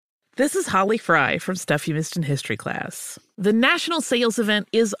This is Holly Fry from Stuff You Missed in History Class. The national sales event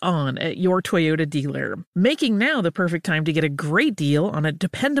is on at your Toyota dealer, making now the perfect time to get a great deal on a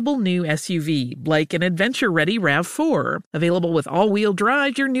dependable new SUV, like an adventure-ready RAV4. Available with all-wheel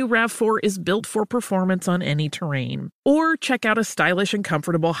drive, your new RAV4 is built for performance on any terrain. Or check out a stylish and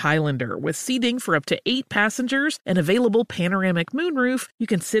comfortable Highlander with seating for up to 8 passengers and available panoramic moonroof. You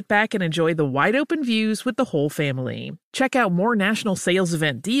can sit back and enjoy the wide-open views with the whole family. Check out more national sales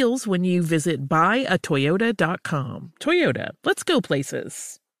event deals when you visit buyatoyota.com. Toyota, let's go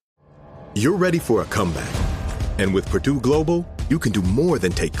places. You're ready for a comeback. And with Purdue Global, you can do more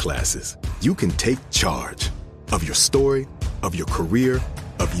than take classes. You can take charge of your story, of your career,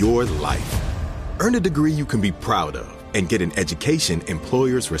 of your life. Earn a degree you can be proud of and get an education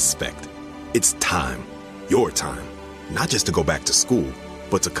employers respect. It's time, your time, not just to go back to school,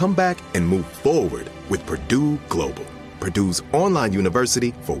 but to come back and move forward with Purdue Global, Purdue's online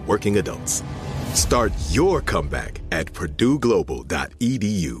university for working adults. Start your comeback at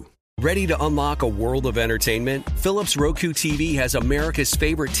purdueglobal.edu. Ready to unlock a world of entertainment? Philips Roku TV has America's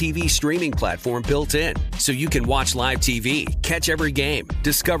favorite TV streaming platform built in, so you can watch live TV, catch every game,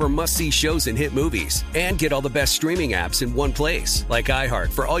 discover must-see shows and hit movies, and get all the best streaming apps in one place, like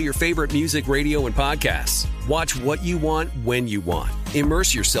iHeart for all your favorite music, radio, and podcasts. Watch what you want, when you want.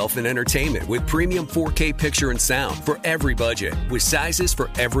 Immerse yourself in entertainment with premium 4K picture and sound for every budget, with sizes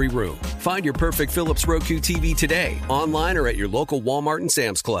for every room. Find your perfect Philips Roku TV today, online or at your local Walmart and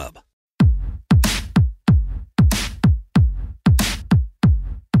Sam's Club.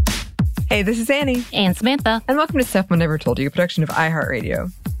 Hey, this is Annie. And Samantha. And welcome to Stuff Mom Never Told You, a production of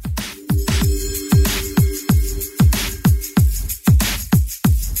iHeartRadio.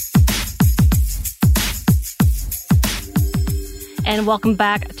 And welcome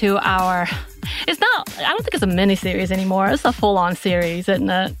back to I don't think it's a mini-series anymore. It's a full-on series, isn't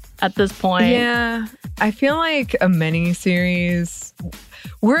it, at this point? Yeah. I feel like a mini-series,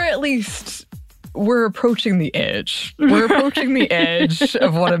 we're approaching the edge. We're approaching the edge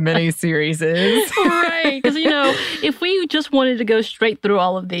of what a mini-series is. Right. Because, if we just wanted to go straight through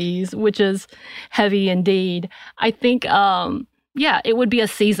all of these, which is heavy indeed, I think, it would be a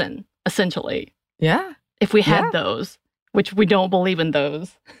season, essentially. Yeah. If we had those, which we don't believe in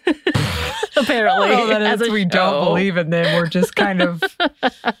those. Apparently. We don't believe in them. We're just kind of...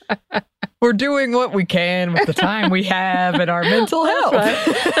 We're doing what we can with the time we have and our mental health.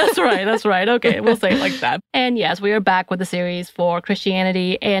 That's right. Okay, we'll say it like that. And yes, we are back with the series for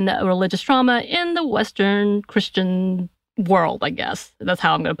Christianity and religious trauma in the Western Christian world, I guess. That's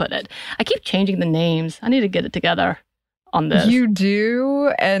how I'm going to put it. I keep changing the names. I need to get it together on this. You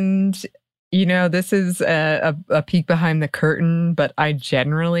do, and... this is a peek behind the curtain, but I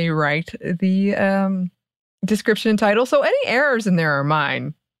generally write the description and title, so any errors in there are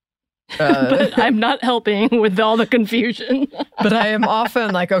mine. But I'm not helping with all the confusion. But I am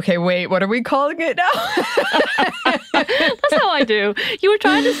often like, okay, wait, what are we calling it now? That's how I do. You were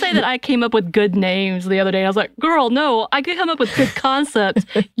trying to say that I came up with good names the other day. I was like, girl, no, I can come up with good concepts.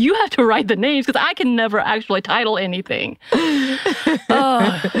 You have to write the names because I can never actually title anything.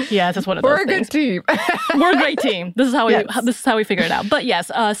 Yes, that's one of those things. We're a good team. We're a great team. This is how we figure it out. But yes,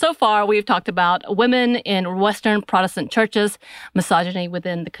 so far we've talked about women in Western Protestant churches, misogyny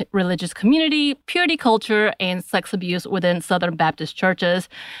within the religious community, purity culture, and sex abuse within Southern Baptist churches.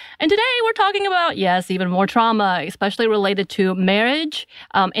 And today we're talking about, yes, even more trauma, especially related to marriage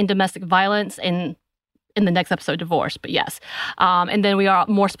and domestic violence, and in the next episode, divorce, but yes. And then we are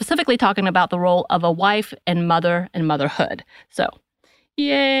more specifically talking about the role of a wife and mother and motherhood. So,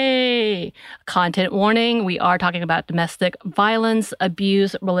 yay! Content warning, we are talking about domestic violence,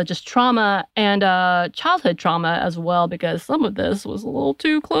 abuse, religious trauma, and childhood trauma as well, because some of this was a little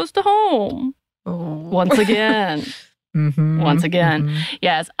too close to home. Oh. Once again. Once again.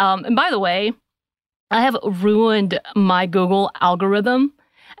 Yes. And by the way, I have ruined my Google algorithm,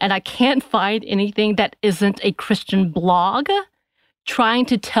 and I can't find anything that isn't a Christian blog trying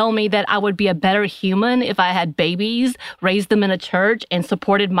to tell me that I would be a better human if I had babies, raised them in a church, and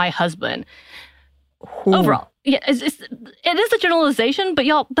supported my husband. Ooh. Overall, yeah, it is a generalization, but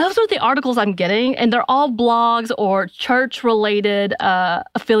y'all, those are the articles I'm getting, and they're all blogs or church-related,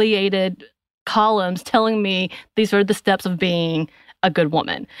 affiliated columns telling me these are the steps of being a good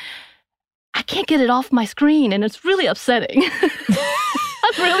woman. I can't get it off my screen, and it's really upsetting.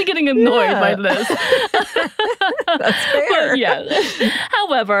 I'm really getting annoyed by this. That's fair. But yeah.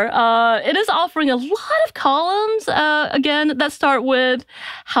 However, it is offering a lot of columns, again, that start with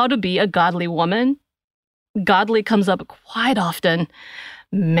how to be a godly woman. Godly comes up quite often.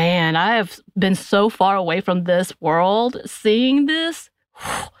 Man, I have been so far away from this world. Seeing this,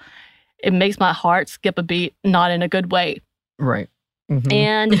 it makes my heart skip a beat, not in a good way. Right. Mm-hmm.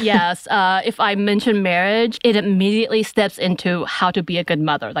 And yes, if I mention marriage, it immediately steps into how to be a good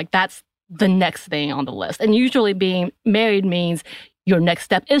mother. Like that's the next thing on the list. And usually being married means your next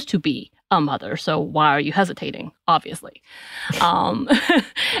step is to be a mother. So why are you hesitating? Obviously.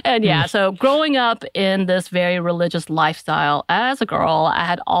 And yeah, so growing up in this very religious lifestyle as a girl, I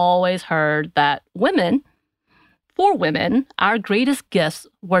had always heard that for women, our greatest gifts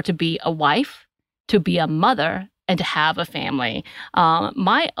were to be a wife, to be a mother, and to have a family.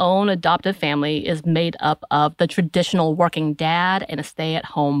 My own adoptive family is made up of the traditional working dad and a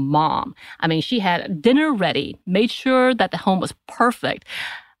stay-at-home mom. I mean, she had dinner ready, made sure that the home was perfect.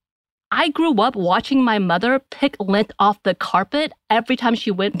 I grew up watching my mother pick lint off the carpet every time she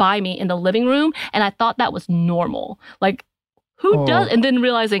went by me in the living room, and I thought that was normal. Like, who does? And then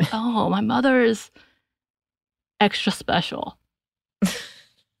realizing, oh, my mother is extra special.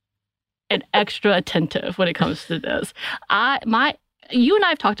 And extra attentive when it comes to this. You and I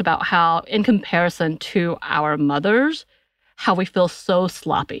have talked about how, in comparison to our mothers, how we feel so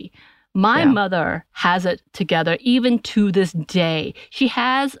sloppy. My mother has it together even to this day. She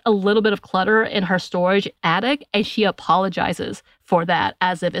has a little bit of clutter in her storage attic, and she apologizes for that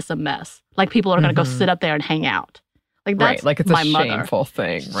as if it's a mess. Like people are going to go sit up there and hang out. Like that's like it's my a shameful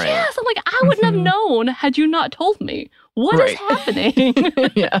thing, right? Yes, I'm like, I wouldn't have known had you not told me. What is happening?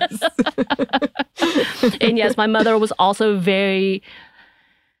 Yes. And yes, my mother was also very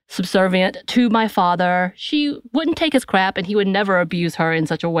subservient to my father. She wouldn't take his crap and he would never abuse her in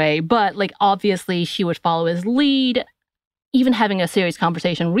such a way. But like, obviously, she would follow his lead. Even having a serious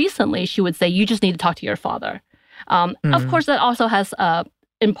conversation recently, she would say, you just need to talk to your father. Of course, that also has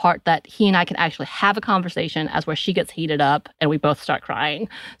in part that he and I can actually have a conversation as where she gets heated up and we both start crying.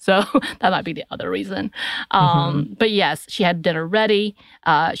 So that might be the other reason. But yes, she had dinner ready.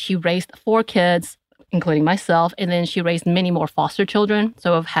 She raised 4 kids, including myself. And then she raised many more foster children.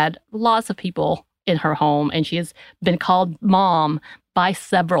 So I've had lots of people in her home. And she has been called mom by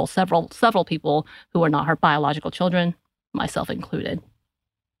several people who are not her biological children, myself included.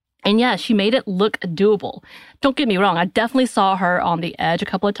 And yeah, she made it look doable. Don't get me wrong. I definitely saw her on the edge a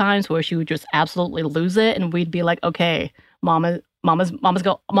couple of times where she would just absolutely lose it. And we'd be like, okay, mama's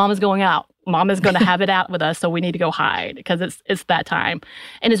going out. Mama's going to have it out with us. So we need to go hide because it's that time.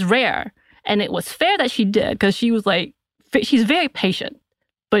 And it's rare. And it was fair that she did because she was like, she's very patient.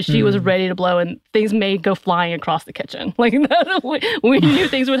 But she was ready to blow, and things may go flying across the kitchen. Like, we knew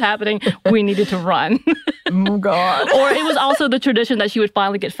things were happening. We needed to run. Oh, God. Or it was also the tradition that she would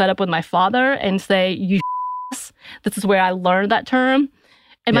finally get fed up with my father and say, you This is where I learned that term.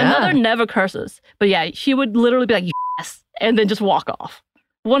 And my mother never curses. But yeah, she would literally be like, you and then just walk off.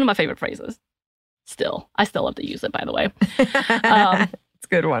 One of my favorite phrases. I still love to use it, by the way. It's a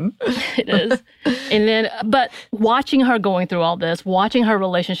good one. It is. And then, but watching her going through all this, watching her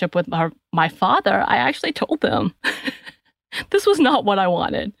relationship with my father, I actually told them, this was not what I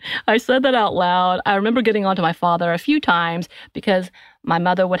wanted. I said that out loud. I remember getting onto my father a few times because my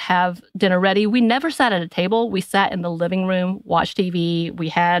mother would have dinner ready. We never sat at a table. We sat in the living room, watched TV. We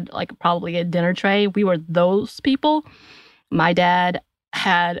had like probably a dinner tray. We were those people. My dad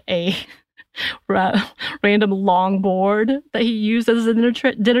had a random long board that he used as a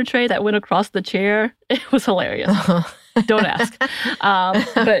dinner tray that went across the chair. It was hilarious. Don't ask.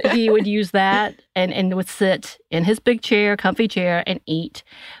 But he would use that and would sit in his big chair, comfy chair, and eat.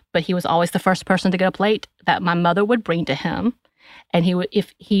 But he was always the first person to get a plate that my mother would bring to him. And he would,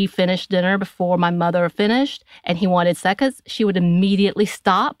 if he finished dinner before my mother finished and he wanted seconds, she would immediately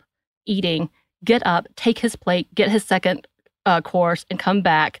stop eating, get up, take his plate, get his second course, and come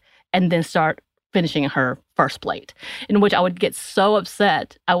back and then start finishing her first plate, in which I would get so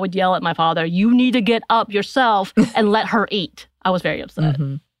upset. I would yell at my father, you need to get up yourself and let her eat. I was very upset.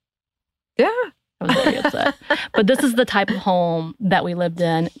 Mm-hmm. Yeah. I was very upset. But this is the type of home that we lived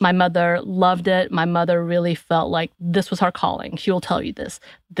in. My mother loved it. My mother really felt like this was her calling. She will tell you this.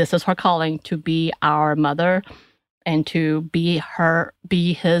 This is her calling, to be our mother and to be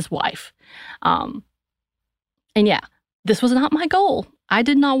his wife. And yeah, this was not my goal. I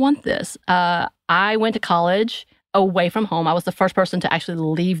did not want this. I went to college away from home. I was the first person to actually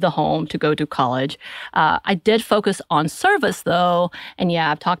leave the home to go to college. I did focus on service, though. And yeah,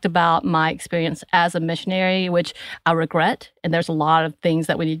 I've talked about my experience as a missionary, which I regret. And there's a lot of things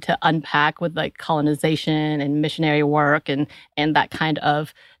that we need to unpack with like colonization and missionary work and that kind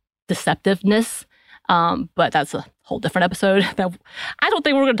of deceptiveness. But that's a whole different episode that I don't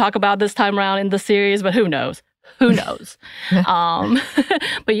think we're going to talk about this time around in the series, but who knows? Who knows?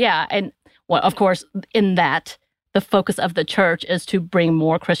 But yeah, and well, of course, in that, the focus of the church is to bring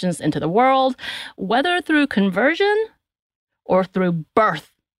more Christians into the world, whether through conversion or through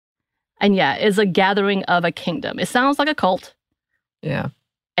birth. And yeah, it's a gathering of a kingdom. It sounds like a cult. Yeah.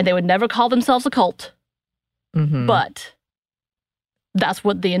 And they would never call themselves a cult. Mm-hmm. But that's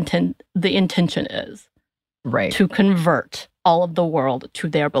what the intention is. Right. To convert all of the world to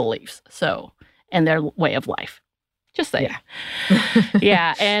their beliefs. So, and their way of life. Just saying. Yeah.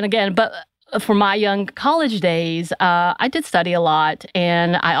 Yeah. And again, but for my young college days, I did study a lot,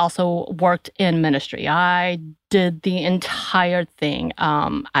 and I also worked in ministry. I did the entire thing.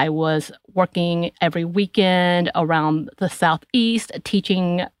 I was working every weekend around the Southeast,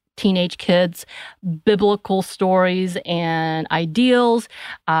 teaching teenage kids biblical stories and ideals.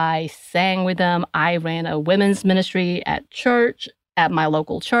 I sang with them. I ran a women's ministry at church, at my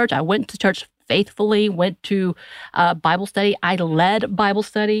local church. I went to church faithfully, went to Bible study. I led Bible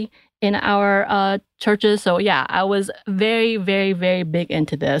study in our churches. So yeah, I was very, very, very big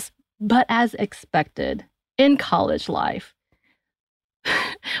into this. But as expected in college life,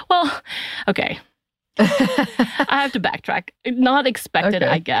 well, okay. I have to backtrack. Not expected,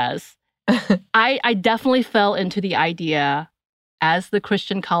 okay. I guess. I definitely fell into the idea as the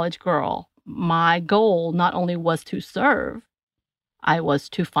Christian college girl. My goal not only was to serve, I was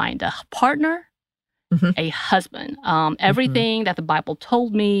to find a partner, a husband. Everything that the Bible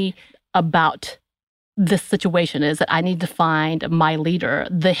told me about this situation is that I need to find my leader,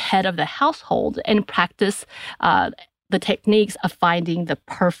 the head of the household, and practice the techniques of finding the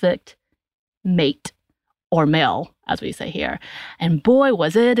perfect mate, or male, as we say here. And boy,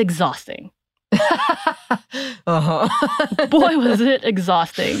 was it exhausting. Boy, was it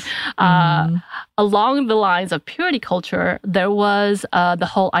exhausting. Along the lines of purity culture, there was the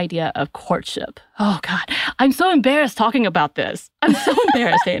whole idea of courtship. Oh, God. I'm so embarrassed talking about this. I'm so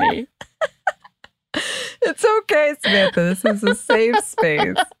embarrassed, Annie. It's okay, Samantha. This is a safe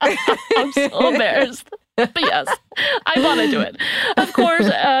space. I'm so embarrassed. But yes, I want to do it. Of course,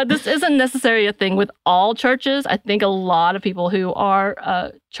 this isn't necessarily a thing with all churches. I think a lot of people who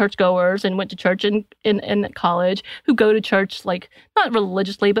are churchgoers and went to church in college, who go to church, like, not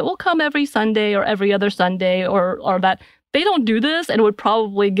religiously, but will come every Sunday or every other Sunday or that, they don't do this and would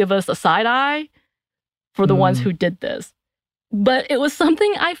probably give us a side eye for the ones who did this. But it was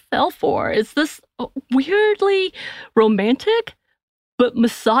something I fell for. It's this weirdly romantic but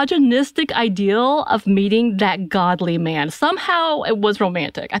misogynistic ideal of meeting that godly man. Somehow it was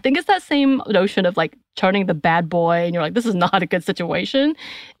romantic. I think it's that same notion of like turning the bad boy and you're like, this is not a good situation,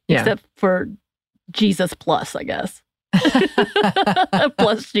 except for Jesus plus, I guess.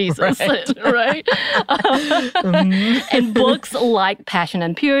 Plus Jesus, right? And books like Passion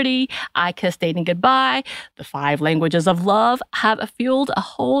and Purity, I Kiss Dating Goodbye, The 5 Languages of Love have fueled a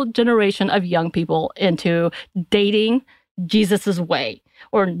whole generation of young people into dating Jesus's way,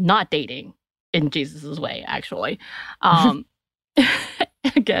 or not dating in Jesus's way, actually.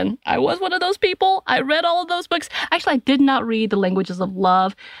 Again, I was one of those people. I read all of those books. Actually, I did not read The Languages of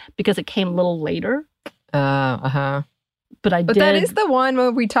Love because it came a little later. But that is the one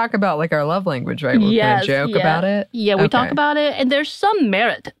where we talk about like our love language, right? We're going to joke about it. Yeah, we talk about it, and there's some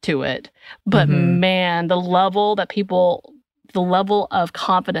merit to it. But man, the level of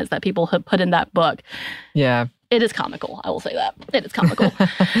confidence that people have put in that book. Yeah. It is comical. I will say that. It is comical.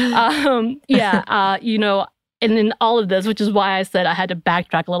 And in all of this, which is why I said I had to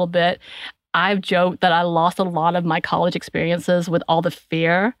backtrack a little bit, I've joked that I lost a lot of my college experiences with all the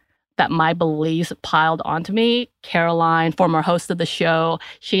fear that my beliefs piled onto me. Caroline, former host of the show,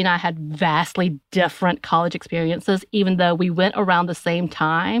 she and I had vastly different college experiences, even though we went around the same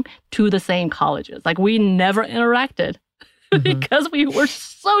time to the same colleges. Like, we never interacted because we were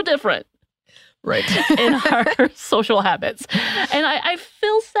so different. Right. In our social habits. And I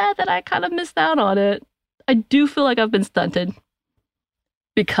feel sad that I kind of missed out on it. I do feel like I've been stunted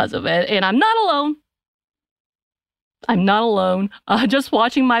because of it. And I'm not alone. I'm not alone. Just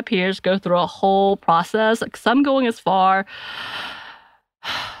watching my peers go through a whole process, like some going as far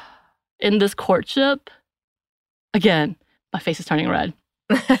in this courtship. Again, my face is turning red.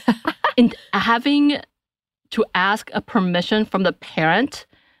 And having to ask a permission from the parent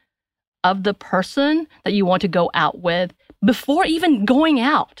of the person that you want to go out with before even going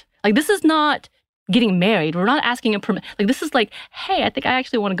out. Like, this is not getting married. We're not asking a permission. Like, this is like, hey, I think I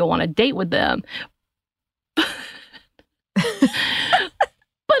actually want to go on a date with them. But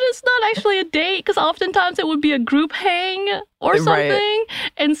it's not actually a date, because oftentimes it would be a group hang or something. Right.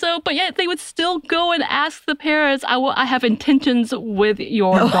 And so, but yet they would still go and ask the parents, I have intentions with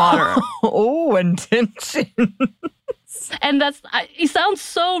your daughter. Oh, intentions. And it sounds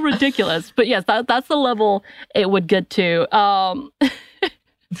so ridiculous, but yes, that's the level it would get to.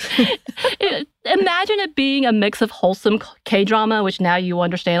 Imagine it being a mix of wholesome K-drama, which now you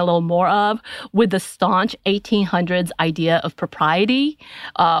understand a little more of, with the staunch 1800s idea of propriety,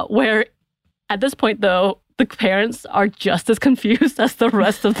 where at this point, though, the parents are just as confused as the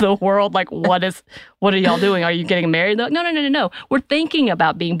rest of the world. Like, what are y'all doing? Are you getting married? They're like, no. We're thinking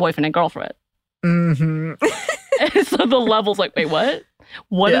about being boyfriend and girlfriend. Mm-hmm. And so the level's like, wait, what?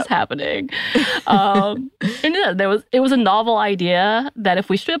 What is happening? And yeah, it was a novel idea that if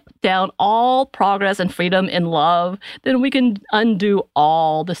we strip down all progress and freedom in love, then we can undo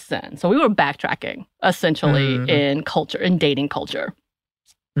all the sin. So we were backtracking, essentially, in culture, in dating culture.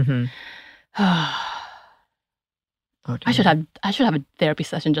 Mm-hmm. Oh, I should have a therapy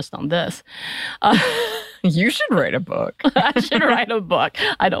session just on this. You should write a book. I should write a book.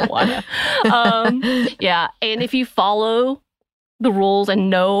 I don't want to. Yeah, and if you follow the rules and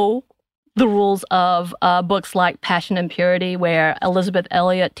know the rules of books like Passion and Purity, where Elizabeth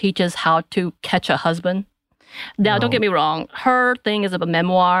Elliot teaches how to catch a husband. Now, don't get me wrong. Her thing is a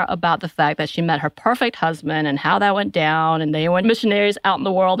memoir about the fact that she met her perfect husband and how that went down, and they went missionaries out in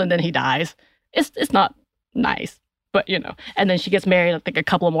the world, and then he dies. It's not nice. But, and then she gets married, I think, a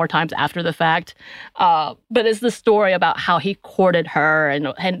couple of more times after the fact. But it's the story about how he courted her and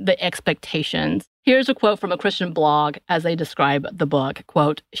the expectations. Here's a quote from a Christian blog as they describe the book.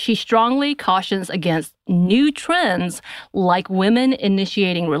 Quote, "She strongly cautions against new trends like women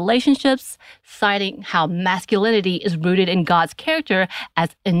initiating relationships, citing how masculinity is rooted in God's character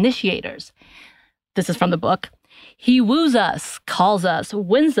as initiators." This is from the book. "He woos us, calls us,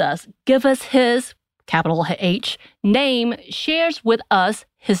 wins us, gives us his capital H, name, shares with us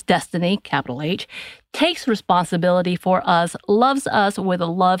his destiny, capital H, takes responsibility for us, loves us with a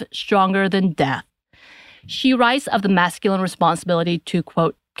love stronger than death." She writes of the masculine responsibility to,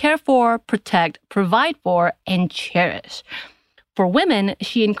 quote, care for, protect, provide for, and cherish. For women,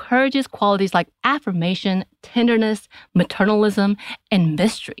 she encourages qualities like affirmation, tenderness, maternalism, and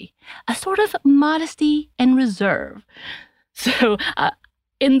mystery, a sort of modesty and reserve. So,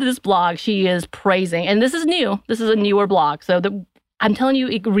 in this blog, she is praising, and this is new. This is a newer blog. So I'm telling you,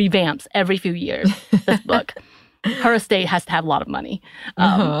 it revamps every few years, this book. Her estate has to have a lot of money.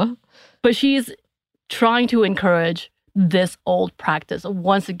 But she's trying to encourage this old practice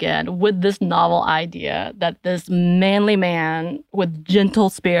once again with this novel idea that this manly man with gentle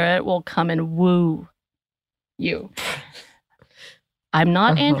spirit will come and woo you. I'm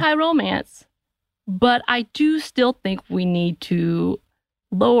not anti-romance, but I do still think we need to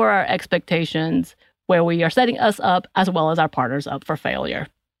lower our expectations where we are setting us up as well as our partners up for failure.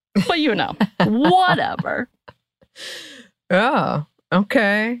 But whatever. Oh,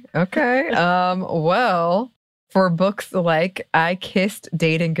 okay. Well, for books like I Kissed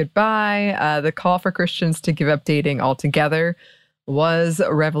Dating Goodbye, the call for Christians to give up dating altogether was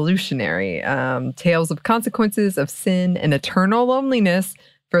revolutionary. Tales of consequences of sin and eternal loneliness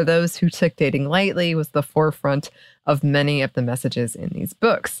for those who took dating lightly was the forefront of many of the messages in these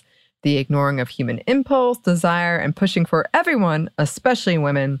books. The ignoring of human impulse, desire, and pushing for everyone, especially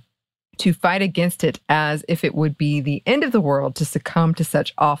women, to fight against it as if it would be the end of the world to succumb to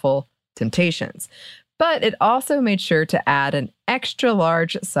such awful temptations. But it also made sure to add an extra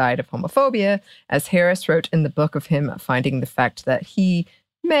large side of homophobia, as Harris wrote in the book of him finding the fact that he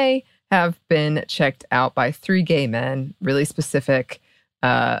may have been checked out by 3 gay men, really specific,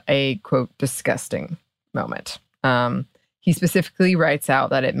 a, quote, disgusting moment. He specifically writes out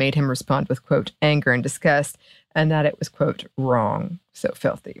that it made him respond with, quote, anger and disgust, and that it was, quote, wrong, so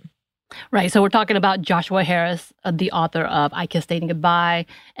filthy. Right. So we're talking about Joshua Harris, the author of I Kissed Dating Goodbye,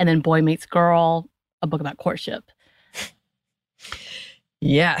 and then Boy Meets Girl, a book about courtship.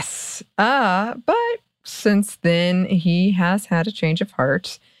 Yes. But since then, he has had a change of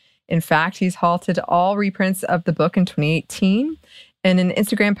heart. In fact, he's halted all reprints of the book in 2018. In an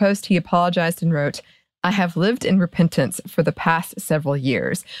Instagram post, he apologized and wrote, "I have lived in repentance for the past several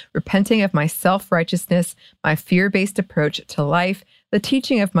years, repenting of my self-righteousness, my fear-based approach to life, the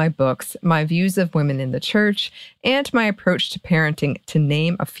teaching of my books, my views of women in the church, and my approach to parenting, to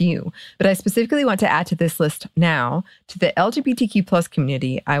name a few. But I specifically want to add to this list now, to the LGBTQ+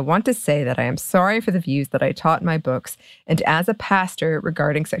 community, I want to say that I am sorry for the views that I taught in my books and as a pastor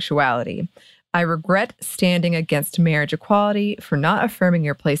regarding sexuality. I regret standing against marriage equality, for not affirming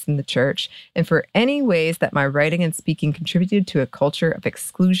your place in the church, and for any ways that my writing and speaking contributed to a culture of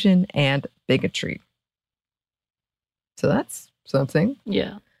exclusion and bigotry." So that's something.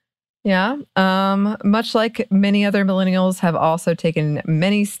 Yeah. Yeah. Much like many other millennials have also taken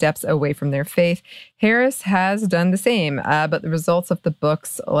many steps away from their faith, Harris has done the same, but the results of the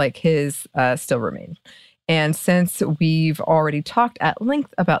books like his still remain. And since we've already talked at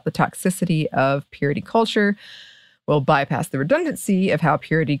length about the toxicity of purity culture, we'll bypass the redundancy of how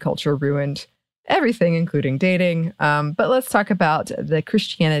purity culture ruined everything, including dating. But let's talk about the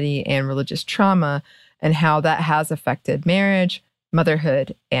Christianity and religious trauma and how that has affected marriage,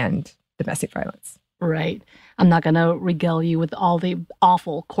 motherhood, and domestic violence. Right. I'm not going to regale you with all the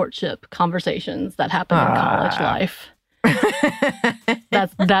awful courtship conversations that happen in college life.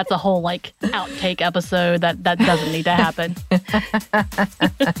 That's a whole like outtake episode that doesn't need to happen.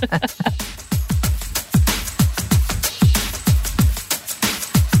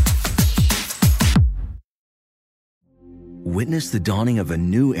 Witness the dawning of a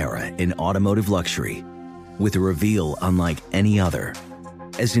new era in automotive luxury with a reveal unlike any other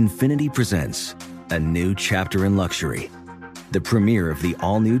as Infiniti presents a new chapter in luxury, the premiere of the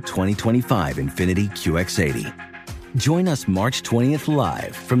all-new 2025 Infiniti QX80. Join us March 20th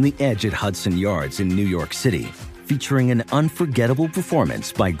live from the Edge at Hudson Yards in New York City, featuring an unforgettable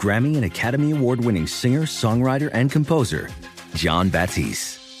performance by Grammy and Academy Award-winning singer, songwriter, and composer, Jon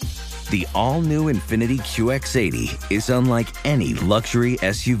Batiste. The all-new Infiniti QX80 is unlike any luxury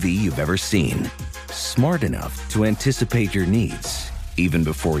SUV you've ever seen. Smart enough to anticipate your needs, even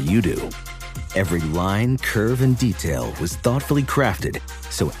before you do. Every line, curve, and detail was thoughtfully crafted,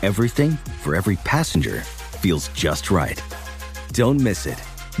 so everything for every passenger feels just right. Don't miss it.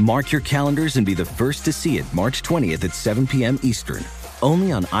 Mark your calendars and be the first to see it March 20th at 7 p.m. Eastern,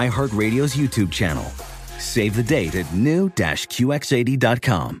 only on iHeartRadio's YouTube channel. Save the date at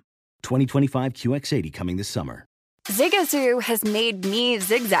new-QX80.com. 2025 QX80 coming this summer. Zigazoo has made me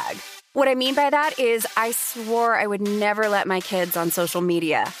zigzag. What I mean by that is I swore I would never let my kids on social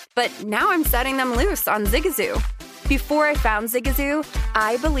media, but now I'm setting them loose on Zigazoo. Before I found Zigazoo,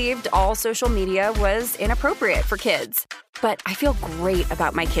 I believed all social media was inappropriate for kids. But I feel great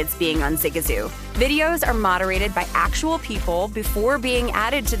about my kids being on Zigazoo. Videos are moderated by actual people before being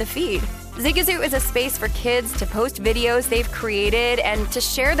added to the feed. Zigazoo is a space for kids to post videos they've created and to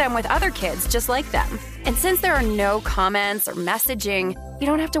share them with other kids just like them. And since there are no comments or messaging, you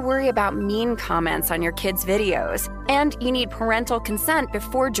don't have to worry about mean comments on your kids' videos. And you need parental consent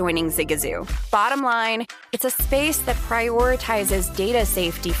before joining Zigazoo. Bottom line, it's a space that prioritizes data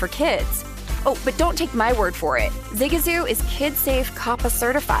safety for kids. Oh, but don't take my word for it. Zigazoo is kid-safe COPPA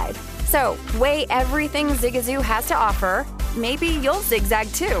certified. So weigh everything Zigazoo has to offer. Maybe you'll zigzag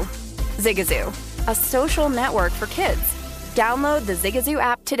too. Zigazoo, a social network for kids. Download the Zigazoo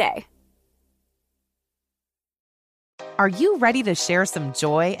app today. Are you ready to share some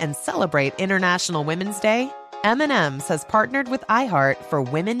joy and celebrate International Women's Day? M&M's has partnered with iHeart for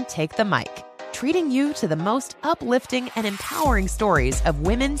Women Take the Mic, treating you to the most uplifting and empowering stories of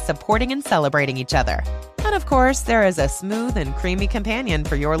women supporting and celebrating each other. And of course, there is a smooth and creamy companion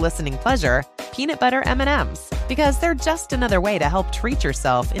for your listening pleasure, peanut butter M&Ms, because they're just another way to help treat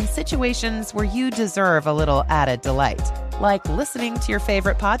yourself in situations where you deserve a little added delight, like listening to your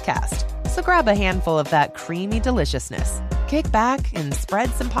favorite podcast. So grab a handful of that creamy deliciousness. Kick back and spread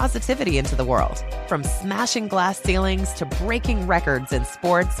some positivity into the world. From smashing glass ceilings to breaking records in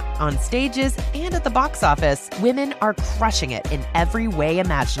sports, on stages, and at the box office, women are crushing it in every way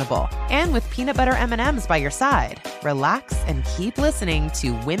imaginable. And with peanut butter M&Ms by your side, relax and keep listening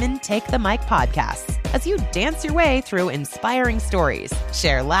to Women Take the Mic podcasts as you dance your way through inspiring stories,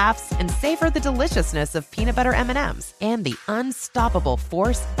 share laughs, and savor the deliciousness of peanut butter M&Ms and the unstoppable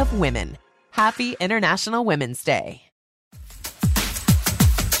force of women. Happy International Women's Day.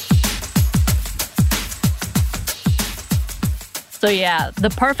 So yeah,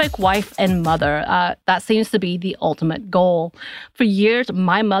 the perfect wife and mother, that seems to be the ultimate goal. For years,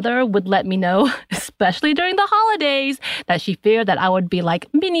 my mother would let me know, especially during the holidays, that she feared that I would be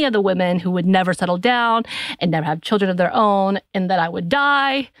like many other women who would never settle down and never have children of their own, and that I would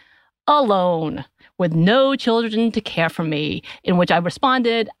die alone with no children to care for me, in which I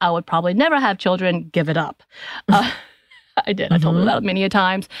responded, I would probably never have children, give it up. I did. I told her that many a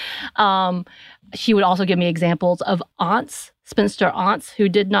times. She would also give me examples of aunts, spinster aunts who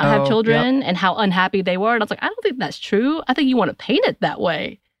did not have children and how unhappy they were. And I was like, I don't think that's true. I think you want to paint it that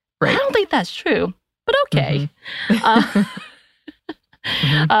way. Right. I don't think that's true, but okay.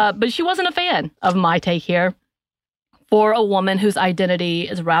 But she wasn't a fan of my take here. For a woman whose identity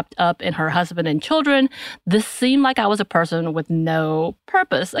is wrapped up in her husband and children, this seemed like I was a person with no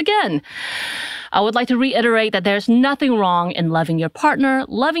purpose. Again, I would like to reiterate that there's nothing wrong in loving your partner,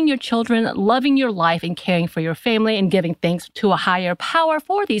 loving your children, loving your life, and caring for your family, and giving thanks to a higher power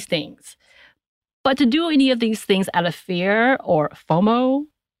for these things. But to do any of these things out of fear or FOMO,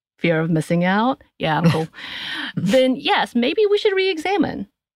 fear of missing out, cool, then yes, maybe we should re-examine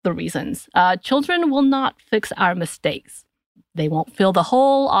the reasons. Children will not fix our mistakes. They won't fill the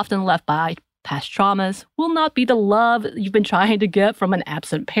hole often left by past traumas, will not be the love you've been trying to get from an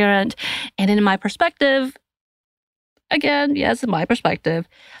absent parent. And in my perspective, again, yes, in my perspective,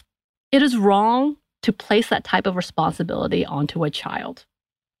 it is wrong to place that type of responsibility onto a child.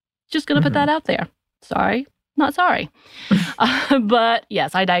 Just going to put that out there. Sorry. Not sorry. But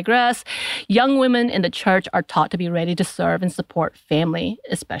yes, I digress. Young women in the church are taught to be ready to serve and support family,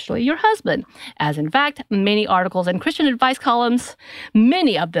 especially your husband. As in fact, many articles and Christian advice columns,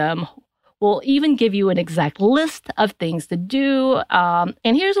 many of them will even give you an exact list of things to do.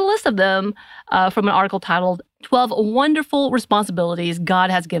 And here's a list of them from an article titled 12 Wonderful Responsibilities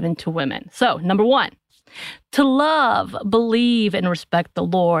God Has Given to Women. So, number 1, to love, believe, and respect the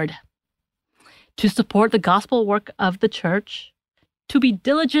Lord. To support the gospel work of the church, to be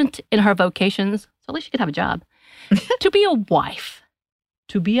diligent in her vocations, so at least she could have a job, to be a wife,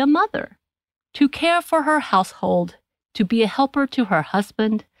 to be a mother, to care for her household, to be a helper to her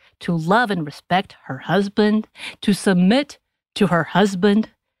husband, to love and respect her husband, to submit to her husband,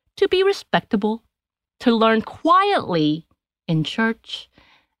 to be respectable, to learn quietly in church,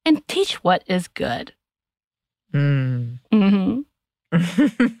 and teach what is good. Mm-hmm.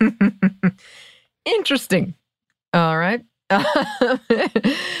 Interesting. All right.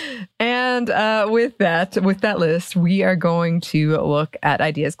 And with that list, we are going to look at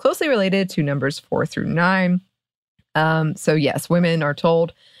ideas closely related to numbers 4 through 9. So yes, women are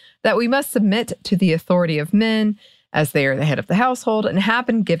told that we must submit to the authority of men as they are the head of the household and have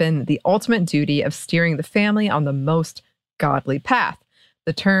been given the ultimate duty of steering the family on the most godly path.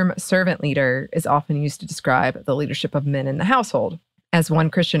 The term servant leader is often used to describe the leadership of men in the household. As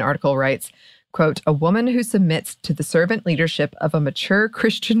one Christian article writes, quote, a woman who submits to the servant leadership of a mature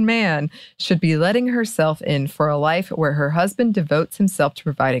Christian man should be letting herself in for a life where her husband devotes himself to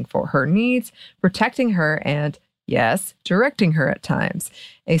providing for her needs, protecting her, and, yes, directing her at times.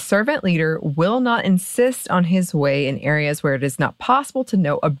 A servant leader will not insist on his way in areas where it is not possible to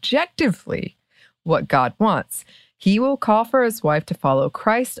know objectively what God wants. He will call for his wife to follow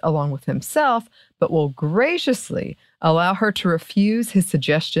Christ along with himself, but will graciously allow her to refuse his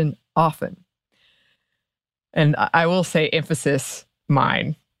suggestion often. And I will say emphasis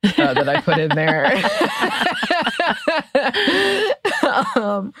mine that I put in there.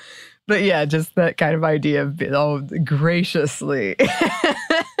 But yeah, just that kind of idea of graciously.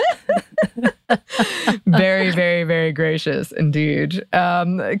 Very, very, very gracious indeed.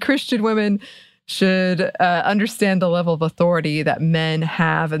 Christian women should understand the level of authority that men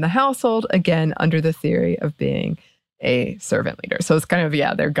have in the household, again, under the theory of being a servant leader. So it's kind of,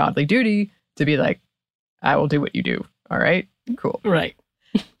 their godly duty to be like, I will do what you do. All right, cool. Right.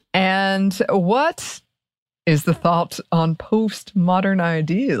 And what is the thought on postmodern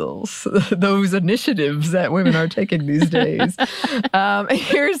ideals, those initiatives that women are taking these days?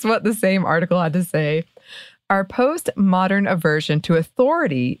 Here's what the same article had to say. Our postmodern aversion to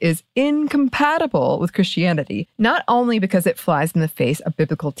authority is incompatible with Christianity, not only because it flies in the face of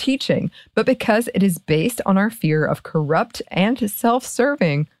biblical teaching, but because it is based on our fear of corrupt and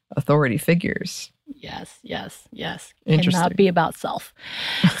self-serving authority figures. Yes. Interesting. Cannot be about self.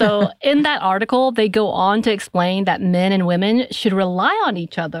 So in that article, they go on to explain that men and women should rely on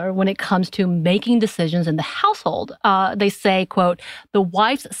each other when it comes to making decisions in the household. They say, quote, the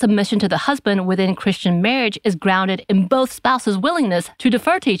wife's submission to the husband within Christian marriage is grounded in both spouses' willingness to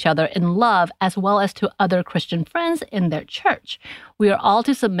defer to each other in love as well as to other Christian friends in their church. We are all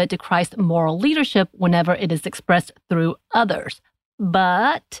to submit to Christ's moral leadership whenever it is expressed through others.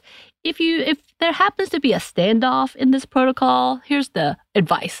 But if there happens to be a standoff in this protocol, here's the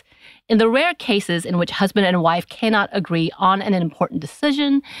advice. In the rare cases in which husband and wife cannot agree on an important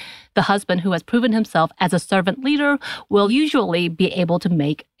decision, the husband who has proven himself as a servant leader will usually be able to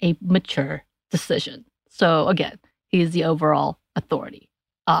make a mature decision. So again, he is the overall authority,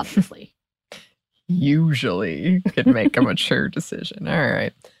 obviously. Usually can make a mature decision. All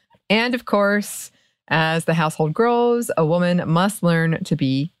right. And of course, as the household grows, a woman must learn to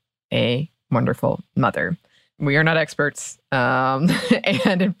be a wonderful mother. We are not experts. And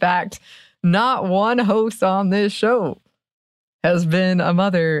in fact, not one host on this show has been a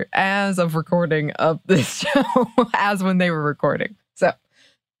mother as of recording of this show, as when they were recording. So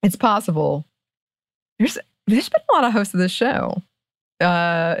it's possible. There's been a lot of hosts of this show.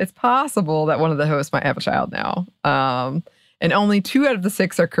 It's possible that one of the hosts might have a child now. And only 2 out of the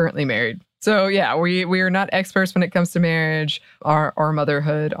 6 are currently married. So yeah, we are not experts when it comes to marriage or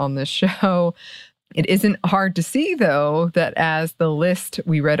motherhood on this show. It isn't hard to see, though, that as the list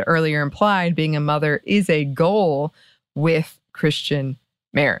we read earlier implied, being a mother is a goal with Christian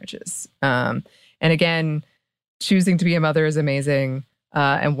marriages. And again, choosing to be a mother is amazing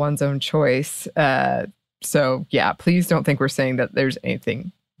and one's own choice. So yeah, please don't think we're saying that there's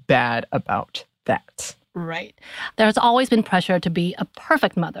anything bad about that. Right. There's always been pressure to be a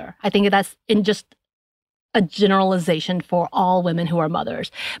perfect mother. I think that's in just a generalization for all women who are mothers.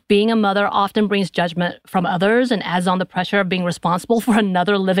 Being a mother often brings judgment from others and adds on the pressure of being responsible for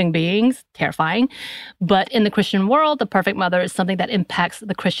another living being. Terrifying. But in the Christian world, the perfect mother is something that impacts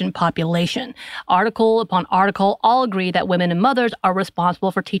the Christian population. Article upon article all agree that women and mothers are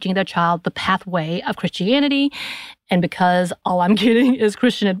responsible for teaching their child the pathway of Christianity. And because all I'm getting is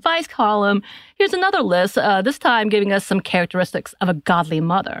Christian advice column, here's another list, this time giving us some characteristics of a godly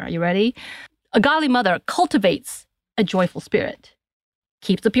mother. Are you ready? A godly mother cultivates a joyful spirit,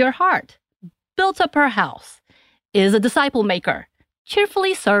 keeps a pure heart, builds up her house, is a disciple maker,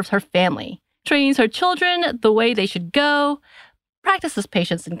 cheerfully serves her family, trains her children the way they should go, practices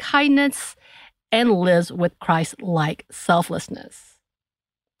patience and kindness, and lives with Christ-like selflessness.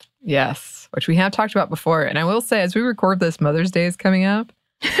 Yes, which we have talked about before. And I will say, as we record this, Mother's Day is coming up.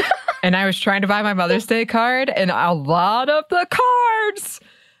 And I was trying to buy my Mother's Day card, and a lot of the cards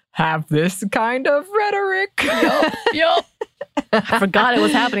have this kind of rhetoric. Yup. I forgot it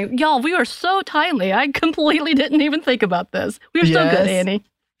was happening. Y'all, we are so timely. I completely didn't even think about this. We were so good, Annie.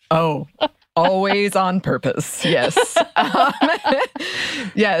 Oh, always on purpose. Yes.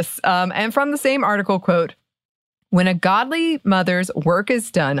 Yes. And from the same article, quote, "When a godly mother's work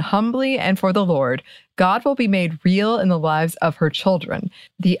is done humbly and for the Lord, God will be made real in the lives of her children.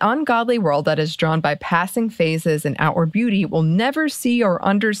 The ungodly world that is drawn by passing phases and outward beauty will never see or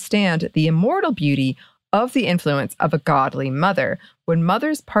understand the immortal beauty of the influence of a godly mother. When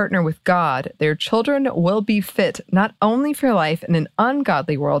mothers partner with God, their children will be fit not only for life in an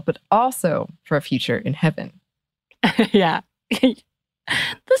ungodly world, but also for a future in heaven." Yeah.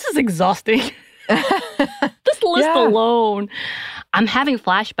 This is exhausting. This list alone. I'm having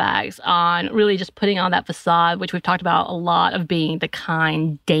flashbacks on really just putting on that facade, which we've talked about a lot, of being the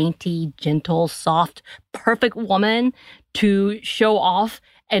kind, dainty, gentle, soft, perfect woman to show off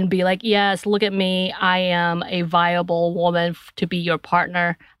and be like, yes, look at me. I am a viable woman to be your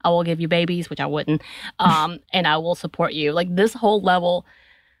partner. I will give you babies, which I wouldn't. And I will support you. Like this whole level.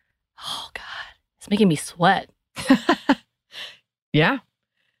 Oh, God, it's making me sweat. Yeah.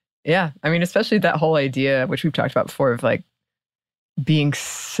 Yeah. I mean, especially that whole idea, which we've talked about before, of like being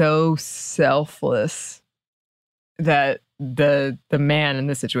so selfless that the man in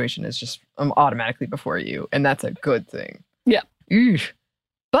this situation is just automatically before you. And that's a good thing. Yeah. Eesh.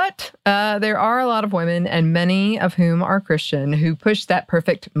 But there are a lot of women, and many of whom are Christian, who push that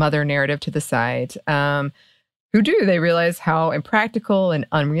perfect mother narrative to the side. Who do. They realize how impractical and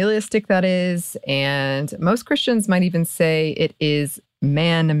unrealistic that is. And most Christians might even say it is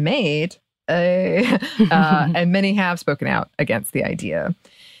man-made. And many have spoken out against the idea.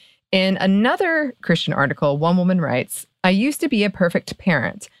 In another Christian article, one woman writes, "I used to be a perfect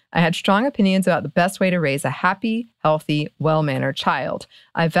parent. I had strong opinions about the best way to raise a happy, healthy, well-mannered child.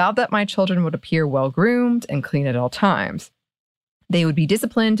 I vowed that my children would appear well-groomed and clean at all times. They would be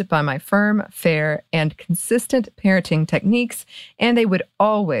disciplined by my firm, fair, and consistent parenting techniques, and they would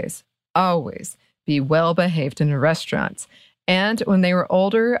always, always be well-behaved in restaurants. And when they were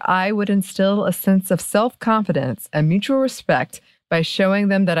older, I would instill a sense of self-confidence and mutual respect by showing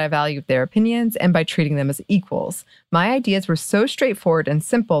them that I valued their opinions and by treating them as equals. My ideas were so straightforward and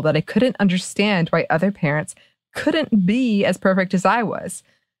simple that I couldn't understand why other parents couldn't be as perfect as I was.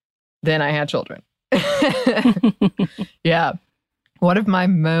 Then I had children." Yeah. One of my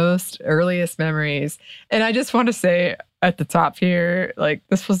most earliest memories, and I just want to say at the top here, like,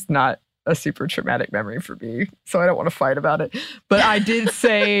 this was not a super traumatic memory for me, so I don't want to fight about it. But I did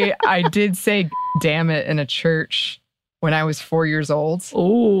say damn it in a church when I was 4 years old.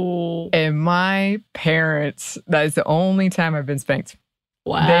 Ooh. And my parents, that is the only time I've been spanked.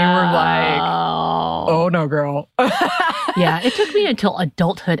 Wow. They were like, "Oh no, girl." Yeah, it took me until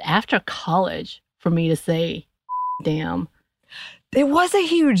adulthood after college for me to say damn. It was a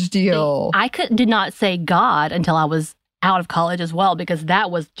huge deal. I did not say God until I was out of college as well, because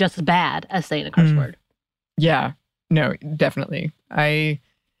that was just as bad as saying a curse word. Yeah. No, definitely. I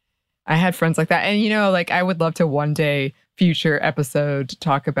had friends like that. And, like I would love to one day, future episode,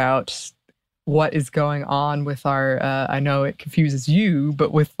 talk about what is going on with our, I know it confuses you,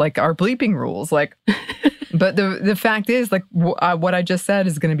 but with like our bleeping rules. Like, but the fact is, like, what I just said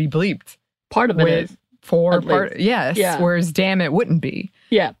is going to be bleeped. Part of it is. Yes. Yeah. Whereas damn it wouldn't be.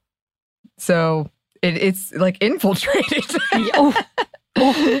 Yeah. So it's like infiltrated. Oh.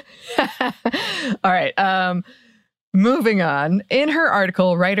 All right. Moving on. In her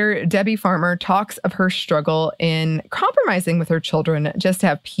article, writer Debbie Farmer talks of her struggle in compromising with her children just to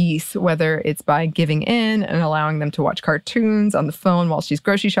have peace, whether it's by giving in and allowing them to watch cartoons on the phone while she's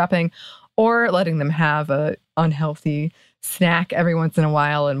grocery shopping, or letting them have a unhealthy snack every once in a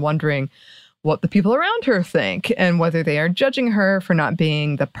while and wondering what the people around her think and whether they are judging her for not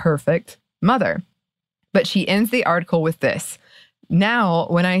being the perfect mother. But she ends the article with this. Now,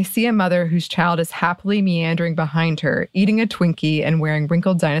 when I see a mother whose child is happily meandering behind her, eating a Twinkie and wearing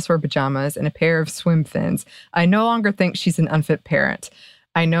wrinkled dinosaur pajamas and a pair of swim fins, I no longer think she's an unfit parent.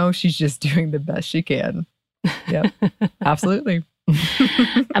 I know she's just doing the best she can. Yep, absolutely.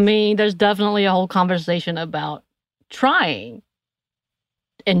 I mean, there's definitely a whole conversation about trying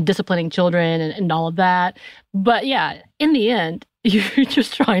and disciplining children and all of that. But yeah, in the end, you're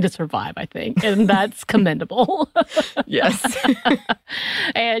just trying to survive, I think. And that's commendable. Yes.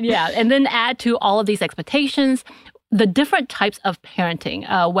 And then add to all of these expectations the different types of parenting,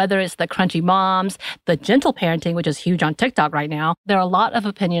 whether it's the crunchy moms, the gentle parenting, which is huge on TikTok right now. There are a lot of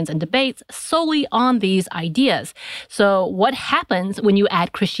opinions and debates solely on these ideas. So what happens when you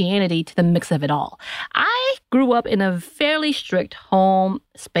add Christianity to the mix of it all? I grew up in a fairly strict home.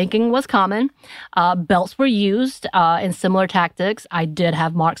 Spanking was common. Belts were used in similar tactics. I did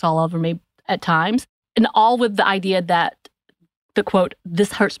have marks all over me at times, and all with the idea that the quote,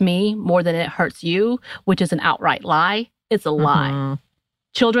 "this hurts me more than it hurts you," which is an outright lie. It's a lie.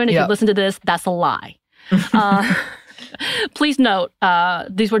 Children, if you listen to this, that's a lie. Please note,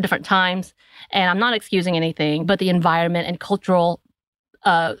 these were different times, and I'm not excusing anything, but the environment and cultural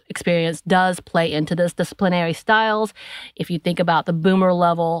experience does play into this disciplinary styles. If you think about the boomer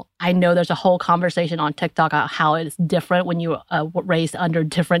level, I know there's a whole conversation on TikTok about how it is different when you were raised under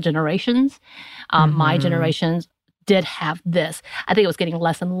different generations. My generations did have this. I think it was getting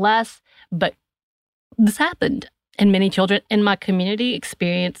less and less, but this happened. And many children in my community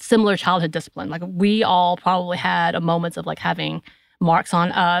experienced similar childhood discipline. Like we all probably had moments of like having marks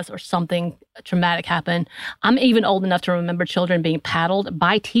on us or something traumatic happen. I'm even old enough to remember children being paddled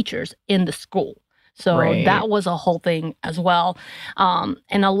by teachers in the school. So that was a whole thing as well. And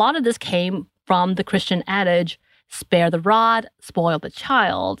a lot of this came from the Christian adage, spare the rod, spoil the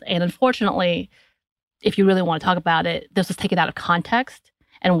child. And unfortunately, if you really want to talk about it, this was taken out of context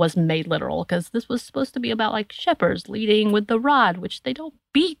and was made literal because this was supposed to be about like shepherds leading with the rod, which they don't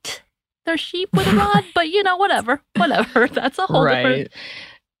beat their sheep with a rod, but whatever. That's a whole different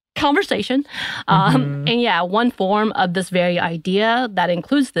conversation. And yeah, one form of this very idea that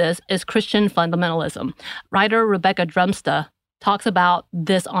includes this is Christian fundamentalism. Writer Rebecca Drumsta talks about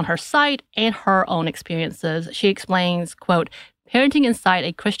this on her site and her own experiences. She explains, quote, parenting inside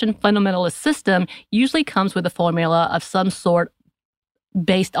a Christian fundamentalist system usually comes with a formula of some sort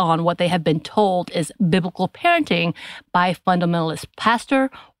based on what they have been told is biblical parenting by a fundamentalist pastor,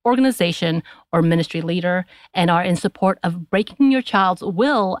 organization, or ministry leader, and are in support of breaking your child's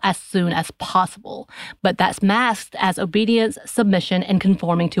will as soon as possible. But that's masked as obedience, submission, and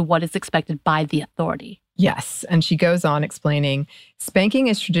conforming to what is expected by the authority. Yes, and she goes on explaining, spanking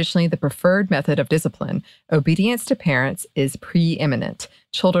is traditionally the preferred method of discipline. Obedience to parents is preeminent.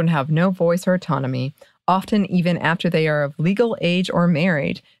 Children have no voice or autonomy. Often, even after they are of legal age or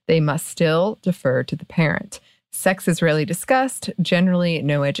married, they must still defer to the parent. Sex is rarely discussed, generally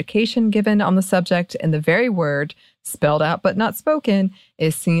no education given on the subject, and the very word, spelled out but not spoken,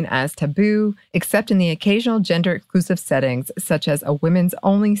 is seen as taboo, except in the occasional gender-exclusive settings, such as a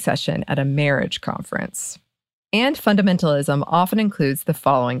women's-only session at a marriage conference. And fundamentalism often includes the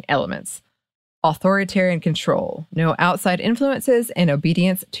following elements. Authoritarian control, no outside influences, and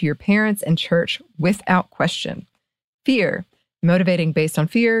obedience to your parents and church without question. Fear, motivating based on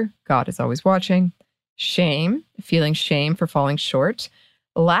fear, God is always watching. Shame, feeling shame for falling short.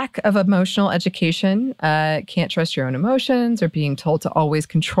 Lack of emotional education, can't trust your own emotions or being told to always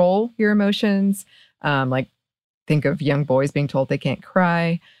control your emotions. Like think of young boys being told they can't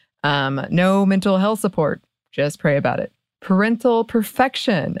cry. No mental health support, just pray about it. Parental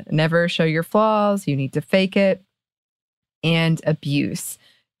perfection, never show your flaws, you need to fake it. And abuse.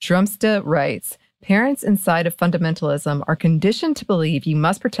 Drumsta writes, parents inside of fundamentalism are conditioned to believe you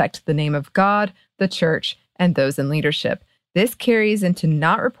must protect the name of God, the church, and those in leadership. This carries into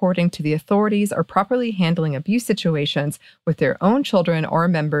not reporting to the authorities or properly handling abuse situations with their own children or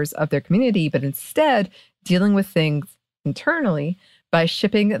members of their community, but instead dealing with things internally by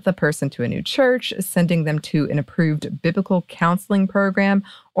shipping the person to a new church, sending them to an approved biblical counseling program,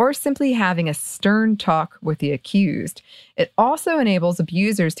 or simply having a stern talk with the accused. It also enables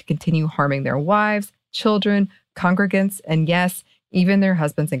abusers to continue harming their wives, children, congregants, and yes, even their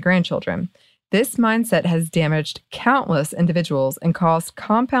husbands and grandchildren. This mindset has damaged countless individuals and caused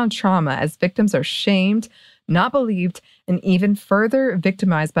compound trauma as victims are shamed, not believed, and even further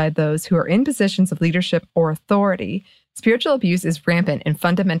victimized by those who are in positions of leadership or authority. Spiritual abuse is rampant in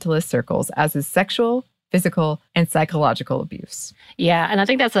fundamentalist circles, as is sexual, physical, and psychological abuse. Yeah, and I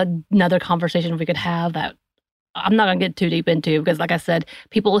think that's another conversation we could have that I'm not going to get too deep into because, like I said,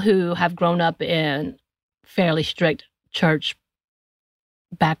 people who have grown up in fairly strict church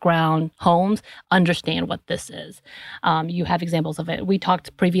background homes understand what this is. You have examples of it. We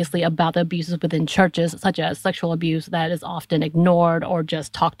talked previously about the abuses within churches, such as sexual abuse that is often ignored or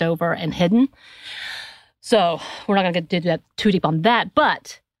just talked over and hidden. So we're not going to get too deep on that,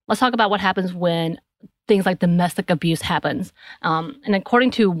 but let's talk about what happens when things like domestic abuse happens. And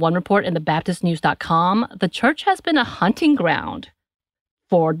according to one report in the BaptistNews.com, the church has been a hunting ground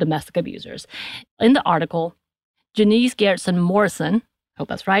for domestic abusers. In the article, Janice Garrison Morrison, hope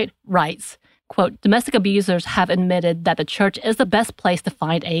that's right, writes, quote, domestic abusers have admitted that the church is the best place to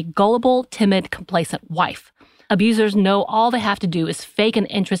find a gullible, timid, complacent wife. Abusers know all they have to do is fake an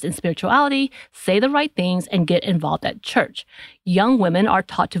interest in spirituality, say the right things, and get involved at church. Young women are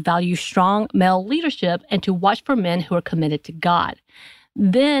taught to value strong male leadership and to watch for men who are committed to God.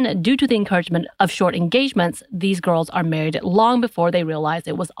 Then, due to the encouragement of short engagements, these girls are married long before they realize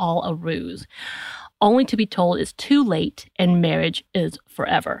it was all a ruse, only to be told it's too late and marriage is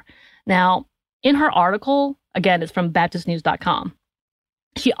forever. Now, in her article, again, it's from BaptistNews.com,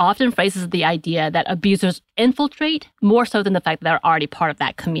 she often phrases the idea that abusers infiltrate more so than the fact that they're already part of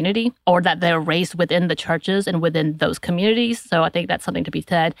that community or that they're raised within the churches and within those communities. So I think that's something to be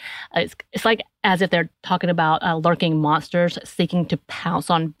said. It's like as if they're talking about lurking monsters seeking to pounce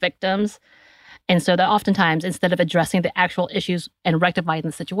on victims. And so that oftentimes, instead of addressing the actual issues and rectifying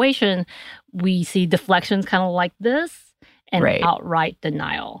the situation, we see deflections kind of like this and outright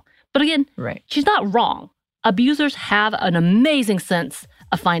denial. But again, she's not wrong. Abusers have an amazing sense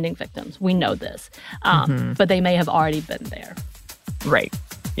of finding victims. We know this. But they may have already been there. Right.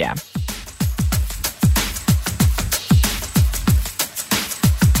 Yeah.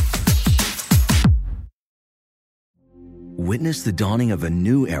 Witness the dawning of a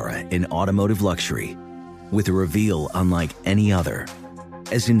new era in automotive luxury with a reveal unlike any other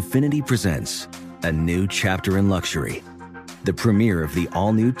as Infiniti presents a new chapter in luxury, the premiere of the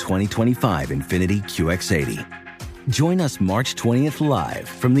all-new 2025 Infiniti QX80. Join us March 20th live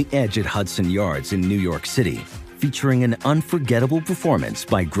from the Edge at Hudson Yards in New York City, featuring an unforgettable performance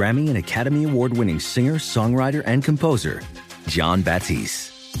by Grammy and Academy Award-winning singer, songwriter, and composer, Jon Batiste.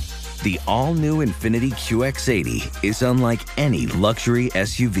 The all-new Infiniti QX80 is unlike any luxury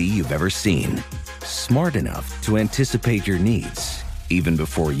SUV you've ever seen. Smart enough to anticipate your needs, even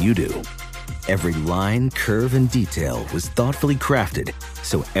before you do. Every line, curve, and detail was thoughtfully crafted,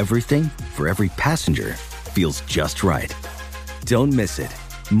 so everything for every passenger feels just right. Don't miss it.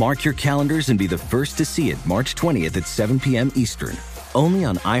 Mark your calendars and be the first to see it March 20th at 7 p.m. Eastern, only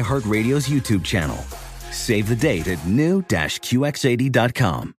on iHeartRadio's YouTube channel. Save the date at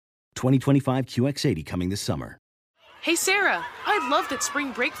new-QX80.com. 2025 QX80 coming this summer. Hey Sarah, I love that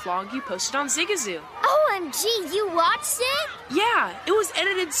spring break vlog you posted on Zigazoo. OMG, you watched it? Yeah, it was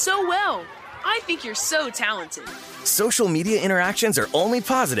edited so well. I think you're so talented. Social media interactions are only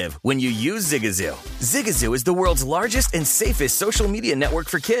positive when you use Zigazoo. Zigazoo is the world's largest and safest social media network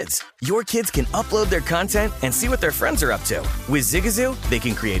for kids. Your kids can upload their content and see what their friends are up to. With Zigazoo, they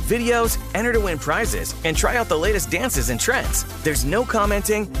can create videos, enter to win prizes, and try out the latest dances and trends. There's no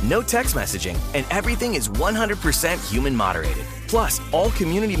commenting, no text messaging, and everything is 100% human moderated. Plus, all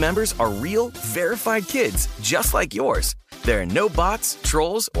community members are real, verified kids just like yours. There are no bots,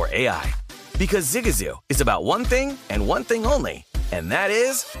 trolls, or AI. Because Zigazoo is about one thing and one thing only, and that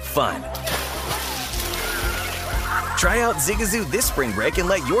is fun. Try out Zigazoo this spring break and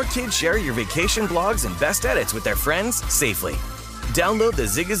let your kids share your vacation blogs and best edits with their friends safely. Download the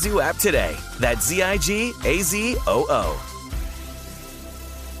Zigazoo app today. That's Zigazoo.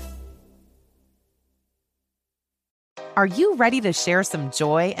 Are you ready to share some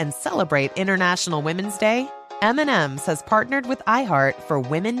joy and celebrate International Women's Day? M&M's has partnered with iHeart for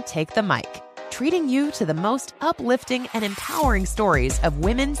Women Take the Mic, treating you to the most uplifting and empowering stories of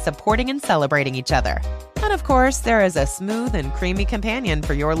women supporting and celebrating each other. And of course, there is a smooth and creamy companion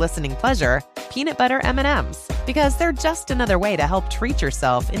for your listening pleasure, peanut butter M&Ms, because they're just another way to help treat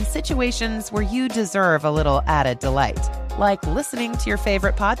yourself in situations where you deserve a little added delight, like listening to your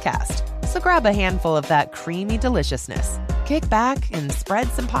favorite podcast. So grab a handful of that creamy deliciousness, kick back, and spread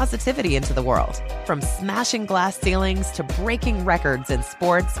some positivity into the world. From smashing glass ceilings to breaking records in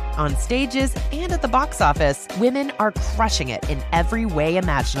sports, on stages, and at the box office, women are crushing it in every way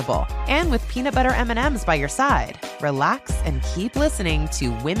imaginable. And with peanut butter M&Ms by your side, relax and keep listening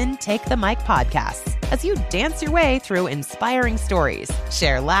to Women Take the Mic podcasts as you dance your way through inspiring stories,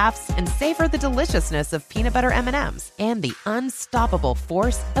 share laughs, and savor the deliciousness of peanut butter M&Ms and the unstoppable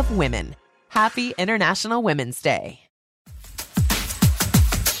force of women. Happy International Women's Day.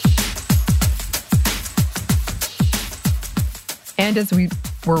 And as we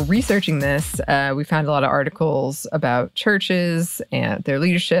were researching this, we found a lot of articles about churches and their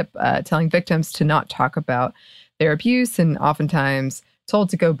leadership telling victims to not talk about their abuse and oftentimes told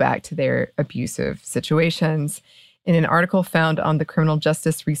to go back to their abusive situations. In an article found on the Criminal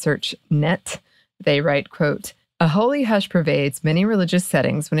Justice Research Net, they write, quote, "A holy hush pervades many religious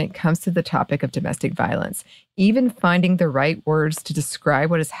settings when it comes to the topic of domestic violence. Even finding the right words to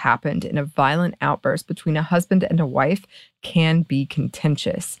describe what has happened in a violent outburst between a husband and a wife can be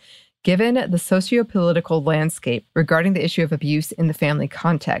contentious. Given the socio-political landscape regarding the issue of abuse in the family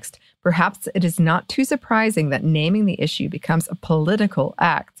context, perhaps it is not too surprising that naming the issue becomes a political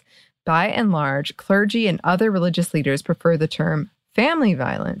act. By and large, clergy and other religious leaders prefer the term family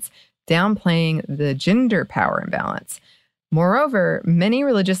violence, downplaying the gender power imbalance. Moreover, many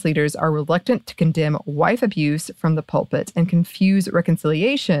religious leaders are reluctant to condemn wife abuse from the pulpit and confuse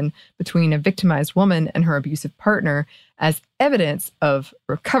reconciliation between a victimized woman and her abusive partner as evidence of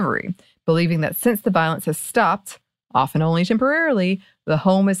recovery, believing that since the violence has stopped, often only temporarily, the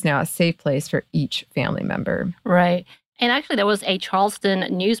home is now a safe place for each family member." Right. And actually, there was a Charleston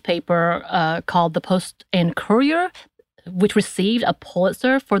newspaper called the Post and Courier, which received a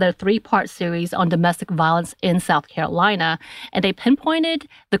Pulitzer for their 3-part series on domestic violence in South Carolina. And they pinpointed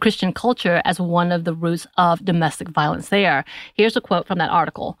the Christian culture as one of the roots of domestic violence there. Here's a quote from that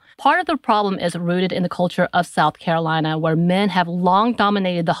article. "Part of the problem is rooted in the culture of South Carolina, where men have long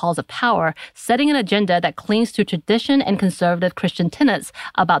dominated the halls of power, setting an agenda that clings to tradition and conservative Christian tenets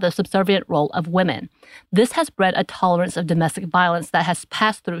about the subservient role of women. This has bred a tolerance of domestic violence that has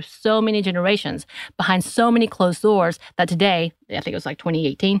passed through so many generations, behind so many closed doors, that today, I think it was like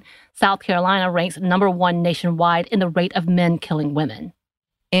 2018, South Carolina ranks number 1 nationwide in the rate of men killing women."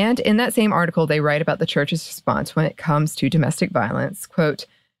 And in that same article, they write about the church's response when it comes to domestic violence. Quote,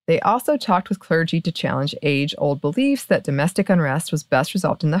 "They also talked with clergy to challenge age-old beliefs that domestic unrest was best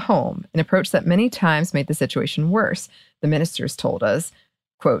resolved in the home, an approach that many times made the situation worse. The ministers told us,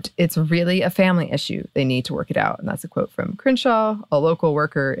 quote, it's really a family issue. They need to work it out." And that's a quote from Crenshaw, a local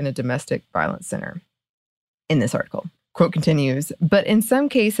worker in a domestic violence center, in this article. Quote continues, "But in some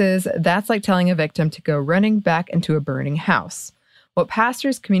cases, that's like telling a victim to go running back into a burning house. What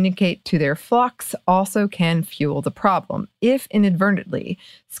pastors communicate to their flocks also can fuel the problem. If inadvertently,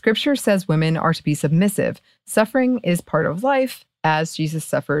 Scripture says women are to be submissive. Suffering is part of life, as Jesus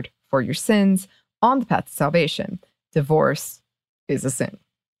suffered for your sins on the path to salvation. Divorce is a sin."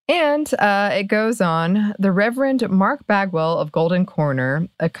 And it goes on. The Reverend Mark Bagwell of Golden Corner,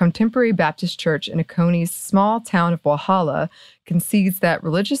 a contemporary Baptist church in Oconee's small town of Walhalla, concedes that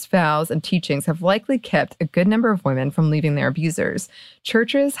religious vows and teachings have likely kept a good number of women from leaving their abusers.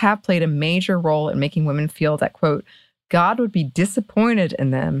 Churches have played a major role in making women feel that, quote, God would be disappointed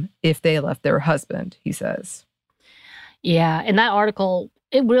in them if they left their husband, he says. Yeah, in that article,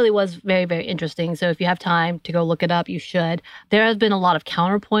 it really was very, very interesting. So if you have time to go look it up, you should. There has been a lot of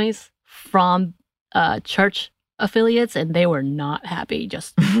counterpoints from church affiliates, and they were not happy.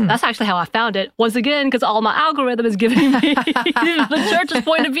 Just that's actually how I found it. Once again, because all my algorithm is giving me the church's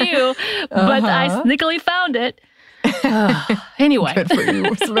point of view, but I sneakily found it. Anyway. Good for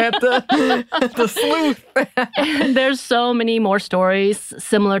you, Samantha. The sleuth. And there's so many more stories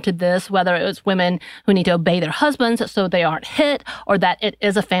similar to this, whether it was women who need to obey their husbands so they aren't hit, or that it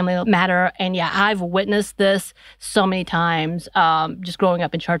is a family matter. And yeah, I've witnessed this so many times, just growing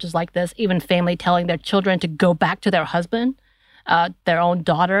up in churches like this, even family telling their children to go back to their husband, their own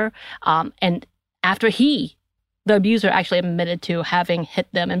daughter. And after the abuser actually admitted to having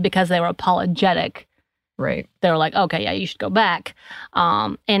hit them, and because they were apologetic, right, they were like, okay, yeah, you should go back.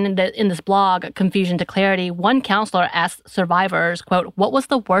 And in this blog, Confusion to Clarity, one counselor asked survivors, quote, what was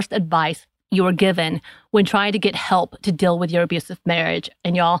the worst advice you were given when trying to get help to deal with your abusive marriage?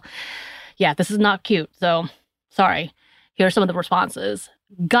 And y'all, yeah, this is not cute. So sorry. Here are some of the responses.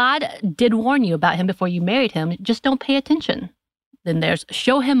 God did warn you about him before you married him. Just don't pay attention. Then there's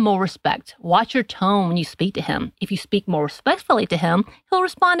show him more respect. Watch your tone when you speak to him. If you speak more respectfully to him, he'll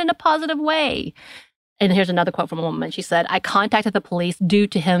respond in a positive way. And here's another quote from a woman. She said, I contacted the police due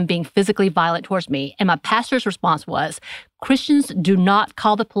to him being physically violent towards me. And my pastor's response was, Christians do not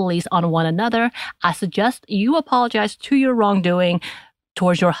call the police on one another. I suggest you apologize to your wrongdoing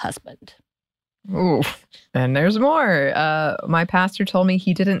towards your husband. Ooh, and there's more. My pastor told me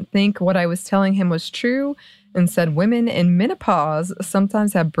he didn't think what I was telling him was true and said women in menopause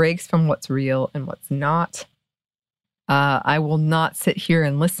sometimes have breaks from what's real and what's not. I will not sit here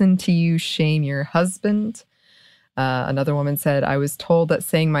and listen to you shame your husband. Another woman said, I was told that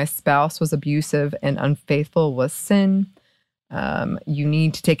saying my spouse was abusive and unfaithful was sin. You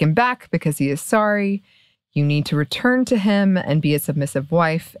need to take him back because he is sorry. You need to return to him and be a submissive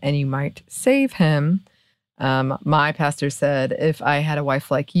wife, and you might save him. My pastor said, if I had a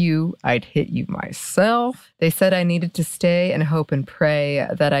wife like you, I'd hit you myself. They said I needed to stay and hope and pray,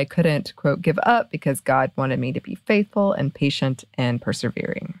 that I couldn't, quote, give up because God wanted me to be faithful and patient and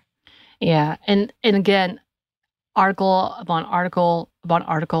persevering. Yeah. And again, article upon article upon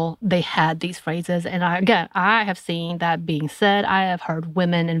article, they had these phrases. And I have seen that being said. I have heard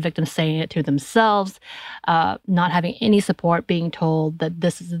women and victims saying it to themselves, not having any support, being told that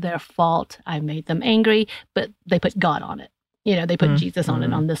this is their fault. I made them angry, but they put God on it. They put Jesus on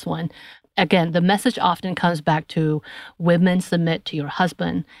it on this one. Again, the message often comes back to women submit to your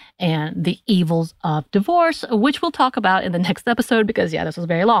husband and the evils of divorce, which we'll talk about in the next episode because, this was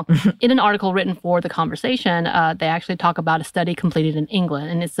very long. In an article written for The Conversation, they actually talk about a study completed in England.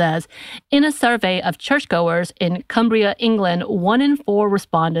 And it says, in a survey of churchgoers in Cumbria, England, 1 in 4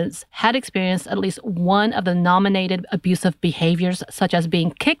 respondents had experienced at least one of the nominated abusive behaviors, such as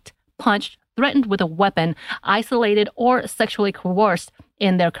being kicked, punched, threatened with a weapon, isolated, or sexually coerced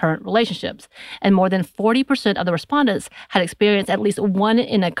in their current relationships. And more than 40% of the respondents had experienced at least one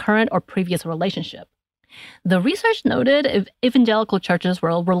in a current or previous relationship. The research noted if evangelical churches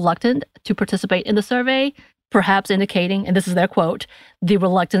were reluctant to participate in the survey, perhaps indicating, and this is their quote, the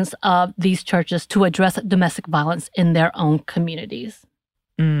reluctance of these churches to address domestic violence in their own communities.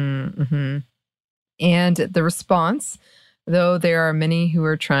 Mm-hmm. And the response, though there are many who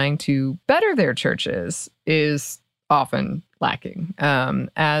are trying to better their churches, is often lacking.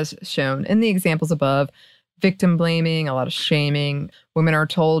 As shown in the examples above, victim blaming, a lot of shaming. Women are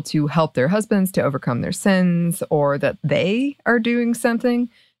told to help their husbands to overcome their sins, or that they are doing something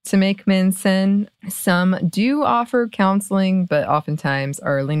to make men sin. Some do offer counseling, but oftentimes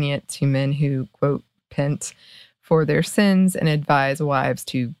are lenient to men who, quote, repent for their sins and advise wives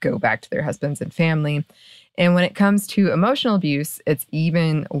to go back to their husbands and family. And when it comes to emotional abuse, it's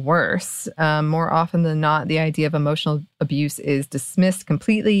even worse. More often than not, the idea of emotional abuse is dismissed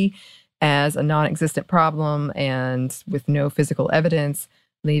completely as a non-existent problem and with no physical evidence,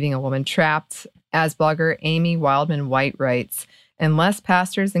 leaving a woman trapped. As blogger Amy Wildman-White writes, unless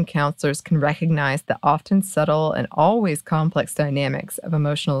pastors and counselors can recognize the often subtle and always complex dynamics of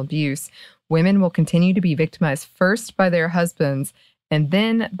emotional abuse, women will continue to be victimized first by their husbands and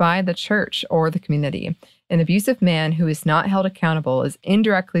then by the church or the community. An abusive man who is not held accountable is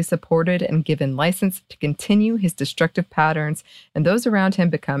indirectly supported and given license to continue his destructive patterns, and those around him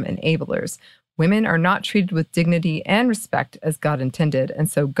become enablers. Women are not treated with dignity and respect as God intended, and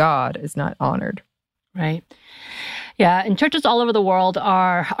so God is not honored. Right. Yeah, and churches all over the world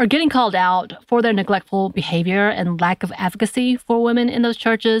are getting called out for their neglectful behavior and lack of advocacy for women in those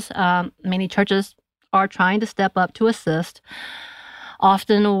churches. Many churches are trying to step up to assist,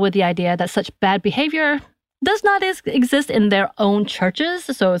 often with the idea that such bad behavior does not exist in their own churches.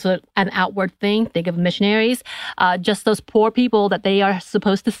 So it's an outward thing. Think of missionaries, just those poor people that they are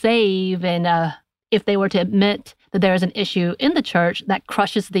supposed to save. And if they were to admit that there is an issue in the church, that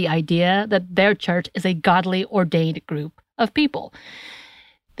crushes the idea that their church is a godly ordained group of people.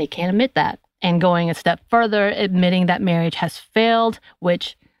 They can't admit that. And going a step further, admitting that marriage has failed,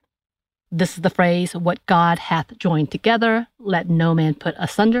 which this is the phrase, what God hath joined together, let no man put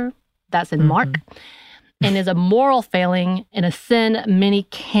asunder. That's in Mark. And is a moral failing and a sin many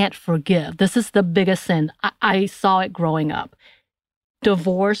can't forgive. This is the biggest sin. I saw it growing up.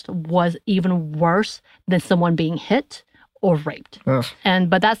 Divorce was even worse than someone being hit or raped. Ugh.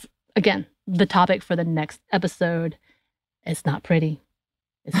 But that's, again, the topic for the next episode. It's not pretty.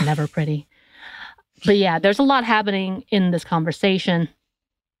 It's never pretty. But yeah, there's a lot happening in this conversation.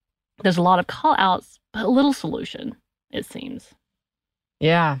 There's a lot of call outs, but little solution, it seems.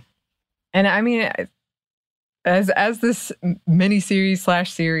 Yeah. And I mean, as this mini-series /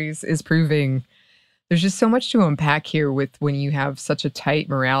 series is proving, there's just so much to unpack here with when you have such a tight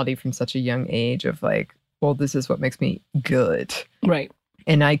morality from such a young age of like, well, this is what makes me good. Right.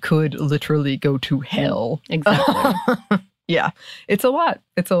 And I could literally go to hell. Exactly. Yeah. It's a lot.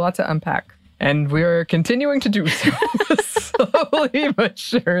 It's a lot to unpack. And we're continuing to do so. Slowly but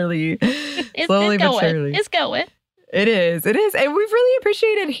surely. It's going. It is. It is. And we've really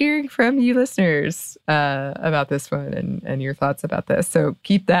appreciated hearing from you listeners about this one and your thoughts about this. So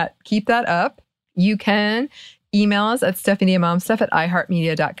keep that up. You can email us at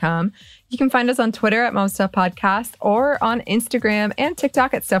StephanieMomStuff@iHeartMedia.com. You can find us on Twitter at MomStuffPodcast or on Instagram and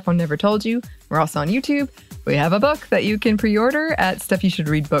TikTok at Stuff One Never Told You. We're also on YouTube. We have a book that you can pre-order at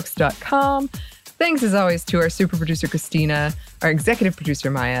StuffYouShouldReadBooks.com. Thanks as always to our super producer Christina, our executive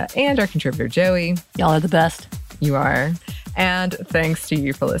producer Maya, and our contributor Joey. Y'all are the best. You are. And thanks to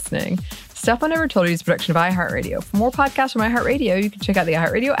you for listening. Stuff I Never Told You is a production of iHeartRadio. For more podcasts from iHeartRadio, you can check out the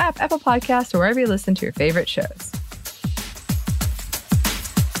iHeartRadio app, Apple Podcasts, or wherever you listen to your favorite shows.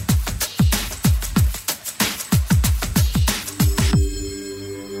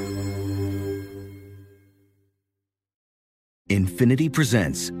 Infiniti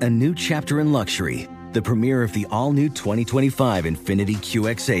presents a new chapter in luxury, the premiere of the all-new 2025 Infiniti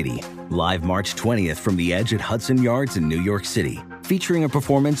QX80, live March 20th from the Edge at Hudson Yards in New York City, featuring a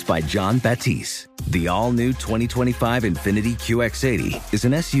performance by John Batiste. The all-new 2025 Infiniti QX80 is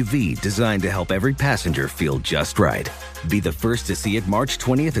an SUV designed to help every passenger feel just right. Be the first to see it March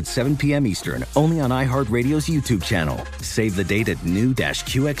 20th at 7 p.m. Eastern, only on iHeartRadio's YouTube channel. Save the date at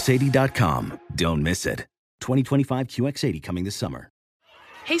new-QX80.com. Don't miss it. 2025 QX80 coming this summer.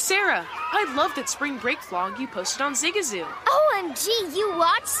 Hey, Sarah, I love that spring break vlog you posted on Zigazoo. OMG, you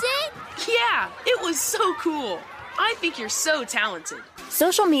watched it? Yeah, it was so cool. I think you're so talented.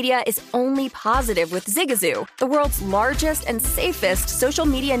 Social media is only positive with Zigazoo, the world's largest and safest social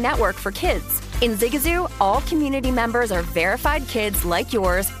media network for kids. In Zigazoo, all community members are verified kids like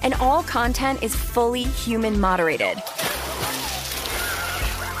yours, and all content is fully human moderated.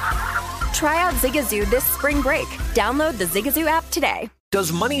 Try out Zigazoo this spring break. Download the Zigazoo app today.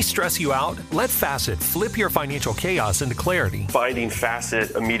 Does money stress you out? Let Facet flip your financial chaos into clarity. Finding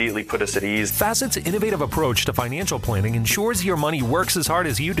Facet immediately put us at ease. Facet's innovative approach to financial planning ensures your money works as hard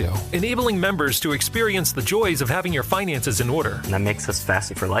as you do, enabling members to experience the joys of having your finances in order. And that makes us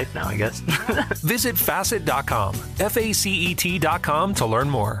Facet for life now, I guess. Visit Facet.com, FACET.com to learn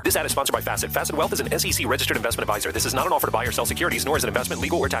more. This ad is sponsored by Facet. Facet Wealth is an SEC registered investment advisor. This is not an offer to buy or sell securities, nor is it investment,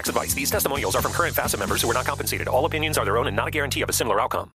 legal, or tax advice. These testimonials are from current Facet members who are not compensated. All opinions are their own and not a guarantee of a similar outcome.